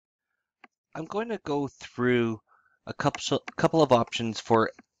I'm going to go through a couple of options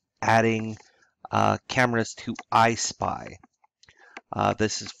for adding cameras to iSpy.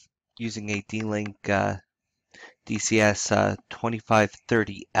 This is using a D-Link DCS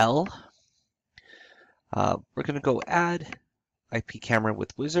 2530L. We're going to go add IP camera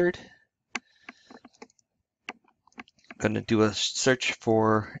with Wizard. Going to do a search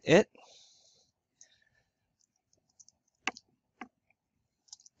for it.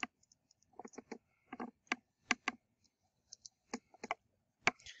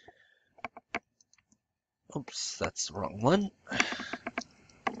 Oops, that's the wrong one.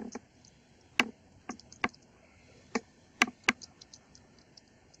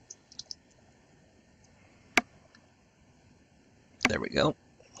 There we go.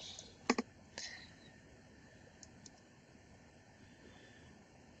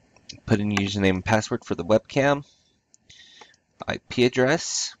 Put in username and password for the webcam, IP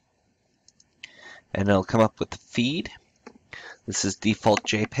address, and it'll come up with the feed. This is default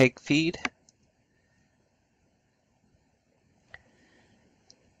JPEG feed.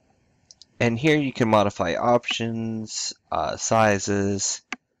 And here you can modify options, sizes,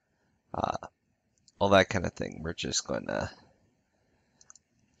 all that kind of thing. We're just going to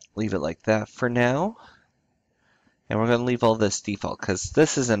leave it like that for now. And we're going to leave all this default because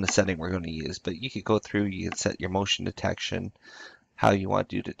this isn't a setting we're going to use, but you could go through, you can set your motion detection, how you want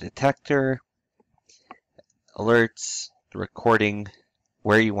to do the detector, alerts, the recording,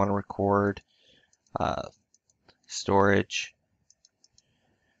 where you want to record, storage.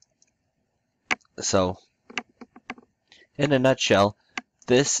 So, in a nutshell,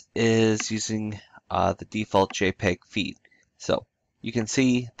 this is using the default JPEG feed. So, you can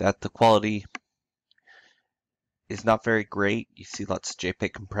see that the quality is not very great. You see lots of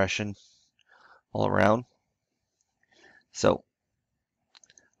JPEG compression all around. So,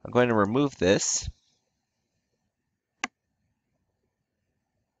 I'm going to remove this.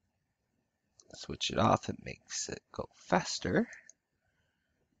 Switch it off, it makes it go faster.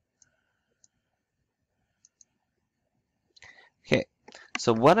 Okay,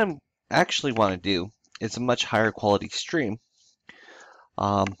 so what I'm actually want to do is a much higher quality stream.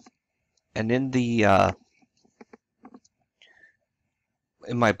 And in the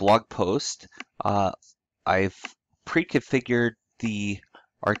in my blog post, I've pre-configured the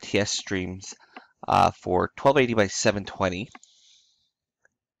RTS streams for 1280 by 720.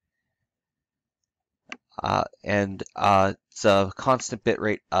 And it's a constant bit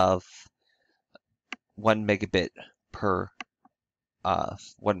rate of 1 megabit per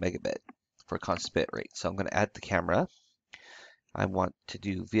 1 megabit for a constant bit rate. So I'm going to add the camera. I want to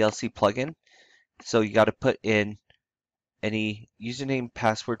do VLC plugin. So you got to put in any username,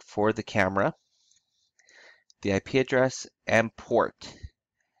 password for the camera, the IP address, and port,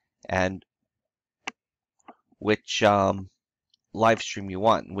 and which live stream you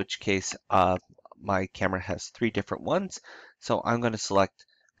want. In which case, my camera has 3 different ones. So I'm going to select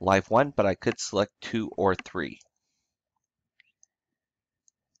live 1, but I could select 2 or 3.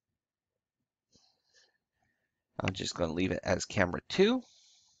 I'm just going to leave it as camera 2.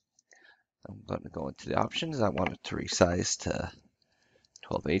 I'm going to go into the options. I want it to resize to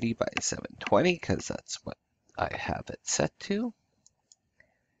 1280 by 720 because that's what I have it set to.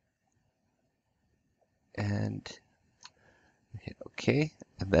 And hit OK.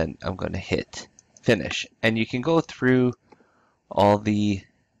 And then I'm going to hit finish. And you can go through all the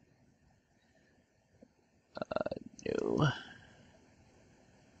new.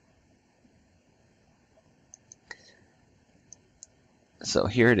 So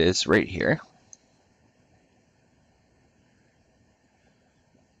here it is right here.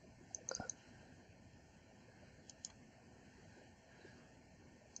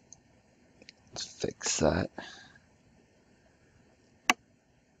 Let's fix that.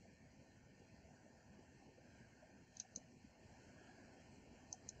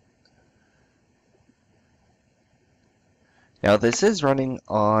 Now this is running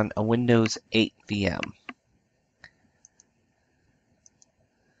on a Windows 8 VM.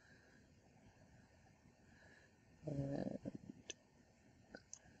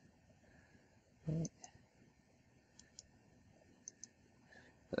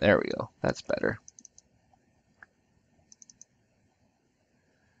 There we go. That's better.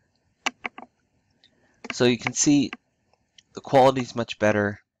 So you can see the quality is much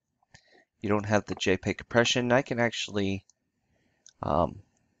better. You don't have the JPEG compression. I can actually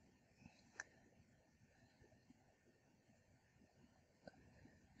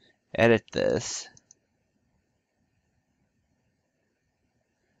edit this.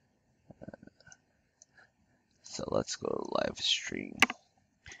 So let's go to live stream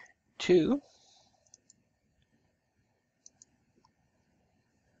 2.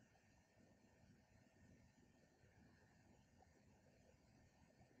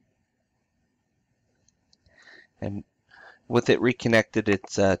 And with it reconnected,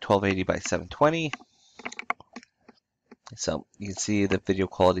 it's 1280 by 720. So you can see the video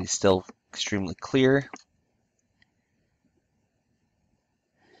quality is still extremely clear.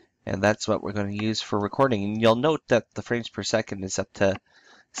 And that's what we're going to use for recording. And you'll note that the frames per second is up to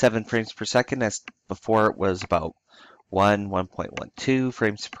 7 frames per second, as before it was about 1.12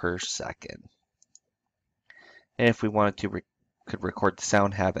 frames per second. And if we wanted to, could record the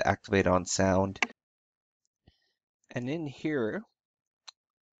sound, have it activate on sound. And in here,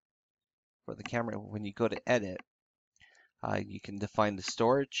 for the camera, when you go to edit, you can define the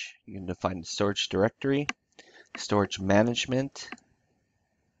storage. You can define the storage directory, storage management.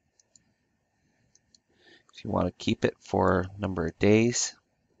 If you want to keep it for a number of days.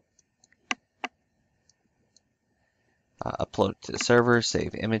 Upload it to the server,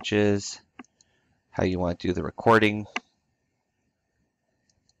 save images, how you want to do the recording.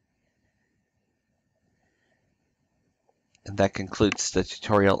 And that concludes the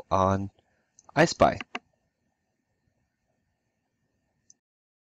tutorial on iSpy.